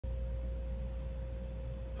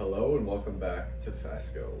Hello and welcome back to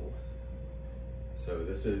Fasco. So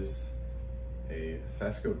this is a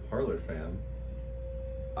Fasco Parlour Fan.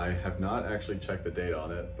 I have not actually checked the date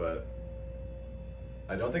on it, but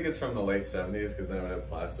I don't think it's from the late 70s because then it would have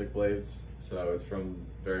plastic blades. So it's from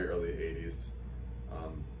very early 80s.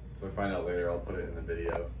 If I find out later, I'll put it in the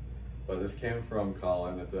video. But this came from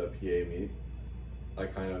Colin at the PA meet. I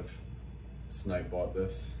kind of snipe bought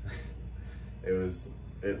this. It was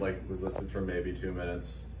listed for maybe 2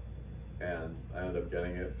 minutes, and I ended up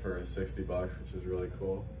getting it for 60 bucks, which is really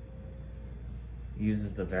cool.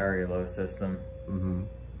 Uses the Vari Low system.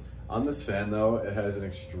 On this fan though, it has an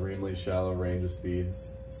extremely shallow range of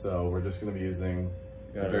speeds, so we're just going to be using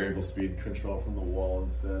a variable speed control from the wall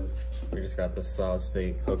instead. We just got the solid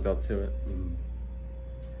state hooked up to it.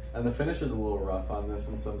 And the finish is a little rough on this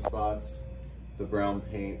in some spots. The brown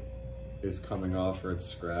paint is coming off, or it's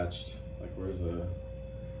scratched. Like, where's the...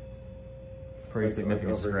 Pretty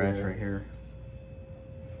significant scratch right here.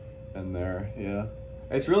 And there, yeah.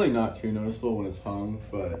 It's really not too noticeable when it's hung,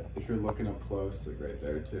 but if you're looking up close, like right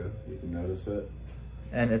there too, you can notice it.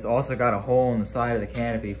 And it's also got a hole in the side of the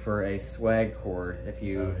canopy for a swag cord if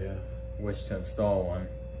you wish to install one.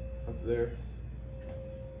 Up there.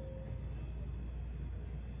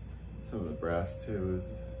 Some of the brass too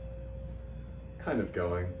is kind of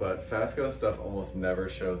going, but Fasco stuff almost never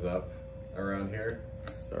shows up around here.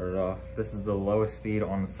 Started off, this is the lowest speed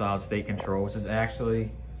on the solid state control, which is actually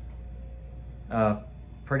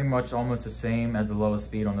pretty much almost the same as the lowest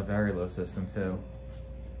speed on the Vari Low system too.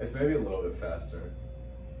 It's maybe a little bit faster,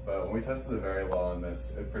 but when we tested the Vari Low on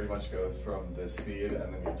this, it pretty much goes from this speed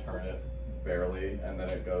and then you turn it barely and then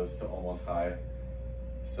it goes to almost high.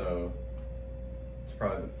 So it's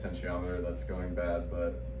probably the potentiometer that's going bad,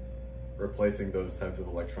 but replacing those types of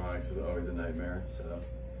electronics is always a nightmare. So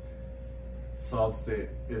solid state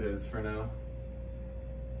it is for now.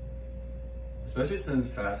 Especially since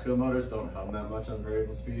Fasco motors don't hum that much on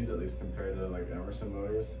variable speed, at least compared to like Emerson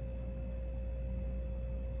motors.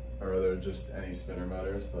 Or rather just any spinner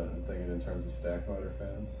motors, but I'm thinking in terms of stack motor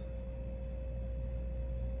fans.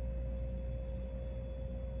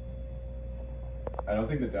 I don't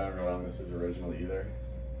think the down rod on this is original either,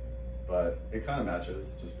 but it kind of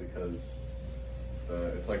matches just because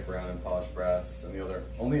it's like brown and polished brass, and the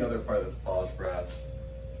only other part that's polished brass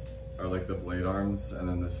are like the blade arms and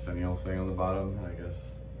then this finial thing on the bottom, and I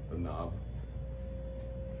guess the knob.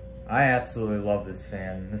 I absolutely love this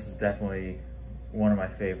fan. This is definitely one of my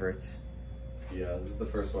favorites. Yeah, this is the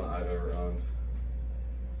first one I've ever owned.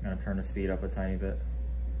 I'm gonna turn the speed up a tiny bit.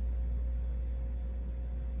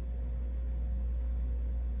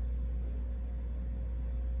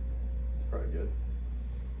 It's probably good.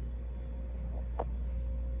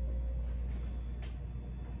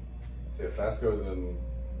 So yeah, Fasco's in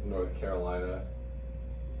North Carolina,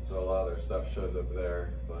 so a lot of their stuff shows up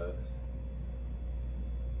there,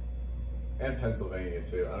 and Pennsylvania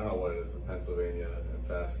too. I don't know what it is with Pennsylvania and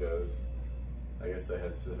Fasco's. I guess they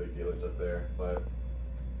had specific dealers up there, but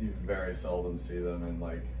you very seldom see them in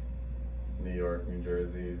like New York, New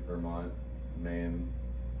Jersey, Vermont, Maine,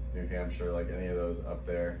 New Hampshire, like any of those up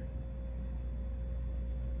there.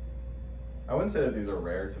 I wouldn't say that these are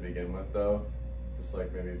rare to begin with though, just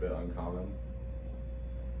like maybe a bit uncommon.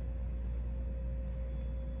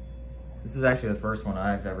 This is actually the first one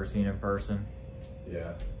I've ever seen in person.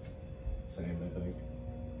 Yeah, same I think.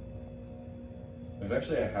 There's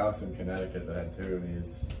actually a house in Connecticut that had 2 of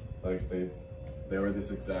these. Like they were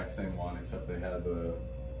this exact same one, except they had the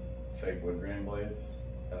fake wood grain blades,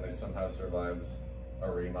 and they somehow survived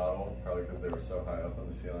a remodel, probably because they were so high up on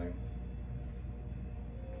the ceiling.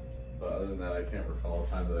 But other than that, I can't recall a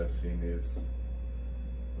time that I've seen these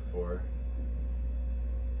before.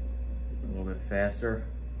 A little bit faster.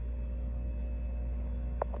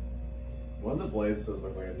 One of the blades does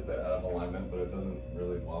look like it's a bit out of alignment, but it doesn't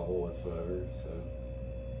really wobble whatsoever, so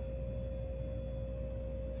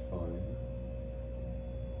it's fine.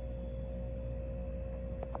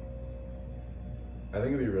 I think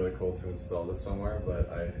it'd be really cool to install this somewhere,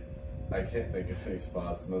 but I can't think of any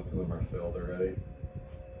spots. Most of them are filled already.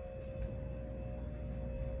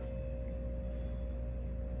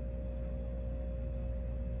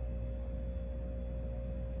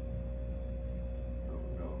 Oh,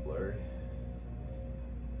 I'm going blurry.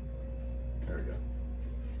 There we go.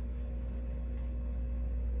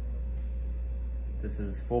 This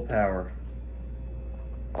is full power.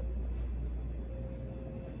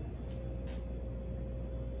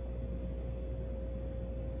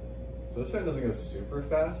 So this fan doesn't go super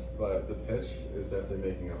fast, but the pitch is definitely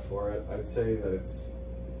making up for it. I'd say that it's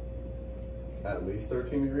at least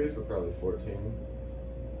 13 degrees, but probably 14.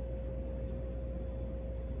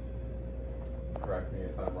 correct me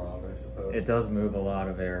if I'm wrong, I suppose. It does move a lot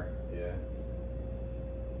of air. Yeah.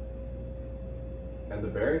 And the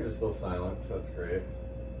bearings are still silent, so that's great.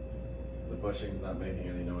 The bushing's not making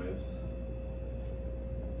any noise.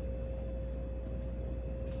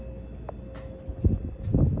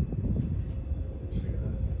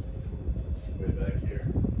 Way back here.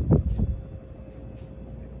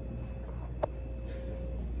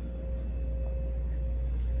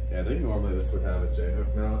 Yeah, I think normally this would have a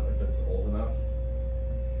J-hook mount if it's old enough,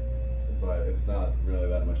 but it's not really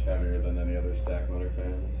that much heavier than any other stack motor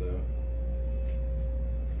fan, so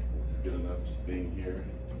it's good enough just being here.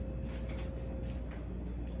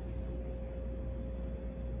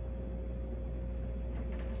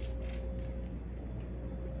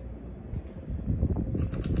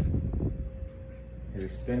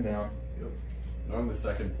 Here's spin down. Yep. Normally the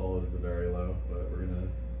second pull is the Vari Low, but we're gonna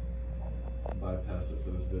bypass it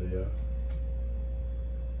for this video.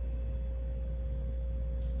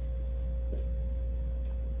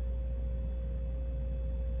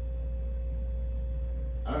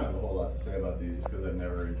 I don't have a whole lot to say about these just because I've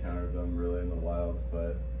never encountered them really in the wilds,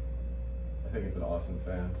 but I think it's an awesome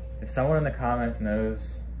fan. If someone in the comments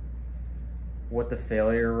knows what the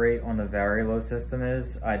failure rate on the Vari Low system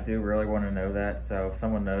is, I do really want to know that. So if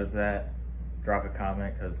someone knows that, drop a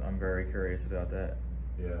comment because I'm very curious about that.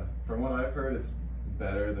 Yeah, from what I've heard, it's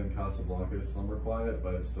better than Casablanca's Slumber Quiet,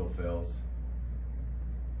 but it still fails.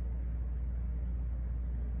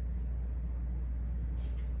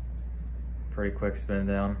 Pretty quick spin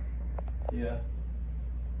down. Yeah,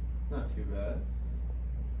 not too bad.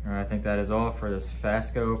 All right, I think that is all for this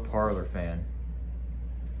Fasco Parlour Fan.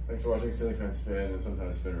 Thanks for watching Silly Fan Spin and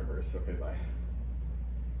sometimes Spin Reverse. Okay, bye.